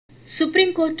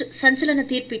Supreme court సంచలన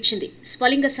తీర్పు ఇచ్చింది.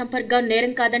 స్వలింగ సంపర్కం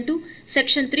నేరం కాదంటూ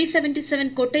సెక్షన్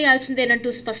 377 కొట్టేయాల్సిందేనంటూ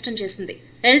స్పష్టం చేసింది.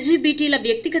 ఎల్జీబీటీల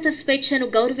వ్యక్తిగత స్వేచ్ఛను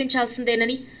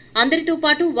గౌరవించాల్సిందేనని, అందరితో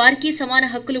పాటు వారికి సమాన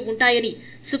హక్కులు ఉంటాయని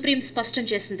సుప్రీం స్పష్టం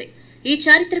చేసింది. ఈ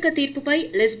చారిత్రక తీర్పుపై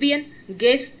లెస్బియన్,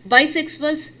 గేస్,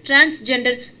 బైసెక్సువల్స్,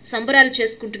 ట్రాన్స్జెండర్స్ సంబరాలు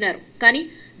చేసుకుంటున్నారు. కానీ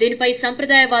దీనిపై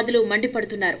సంప్రదాయవాదులు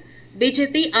మండిపడుతున్నారు.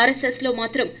 బీజేపీ, ఆర్ఎస్ఎస్లో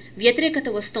మాత్రం వ్యతిరేకత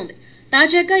వస్తోంది.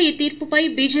 తాజాగా ఈ తీర్పుపై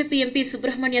బీజేపీ ఎంపీ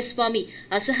సుబ్రహ్మణ్య స్వామి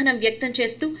అసహనం వ్యక్తం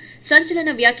చేస్తూ సంచలన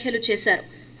వ్యాఖ్యలు చేశారు.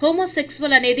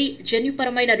 హోమోసెక్సువల్ అనేది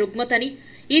జన్యుపరమైన రుగ్మతని,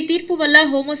 ఈ తీర్పు వల్ల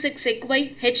హోమోసెక్స్ ఎక్కువై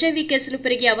హెచ్ఐవీ కేసులు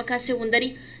పెరిగే అవకాశం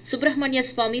ఉందని సుబ్రహ్మణ్య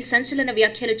స్వామి సంచలన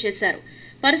వ్యాఖ్యలు చేశారు.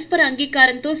 పరస్పర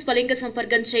అంగీకారంతో స్వలింగ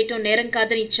సంపర్కం చేయటం నేరం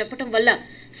కాదని చెప్పటం వల్ల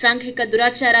సాంఘిక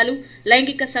దురాచారాలు,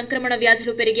 లైంగిక సంక్రమణ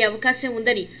వ్యాధులు పెరిగే అవకాశం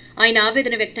ఉందని ఆయన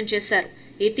ఆవేదన వ్యక్తం చేశారు.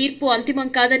 ఈ తీర్పు అంతిమం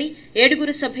కాదని,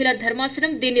 7 సభ్యుల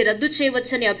ధర్మాసనం దీన్ని రద్దు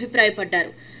చేయవచ్చని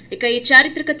అభిప్రాయపడ్డారు. ఇక ఈ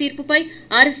చారిత్రక తీర్పుపై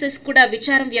ఆర్ఎస్ఎస్ కూడా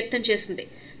విచారం వ్యక్తం చేసింది.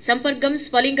 సంపర్కం,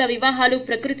 స్వలింగ వివాహాలు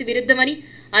ప్రకృతి విరుద్ధమని,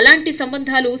 అలాంటి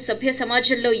సంబంధాలు సభ్య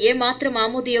సమాజంలో ఏమాత్రం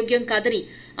ఆమోదయోగ్యం కాదని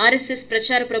ఆర్ఎస్ఎస్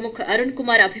ప్రచార ప్రముఖ అరుణ్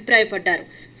కుమార్ అభిప్రాయపడ్డారు.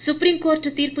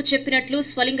 సుప్రీంకోర్టు తీర్పు చెప్పినట్లు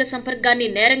స్వలింగ సంపర్కాన్ని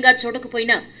నేరంగా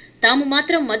చూడకపోయినా తాము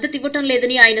మాత్రం మద్దతివ్వటం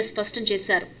లేదని ఆయన స్పష్టం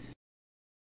చేశారు.